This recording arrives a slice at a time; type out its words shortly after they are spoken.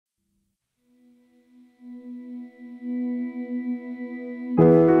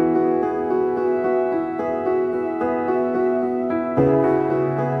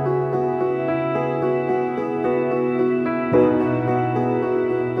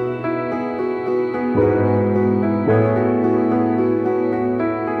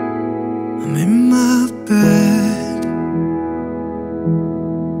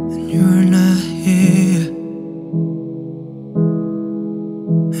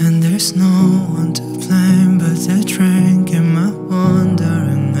There's no one to blame but the drink in my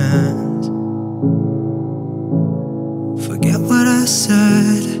wandering hands. Forget what I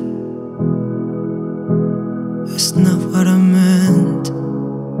said, it's not what I meant.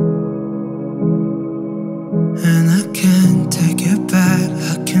 And I can't take it back,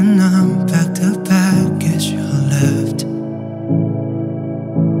 I can unpack the baggage you left.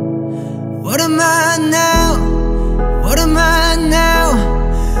 What am I now? What am I now?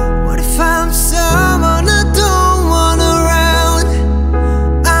 What if I'm someone I don't want around?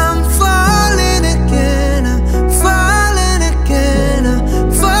 I'm falling again, I'm falling again,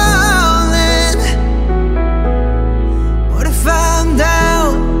 I'm falling. What if I'm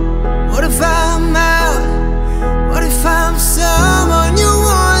down? What if I'm out? What if I'm someone you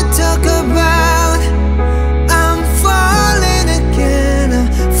won't talk about? I'm falling again, I'm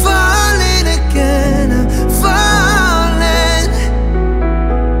falling again, I'm falling.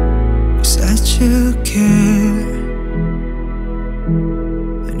 You said you care,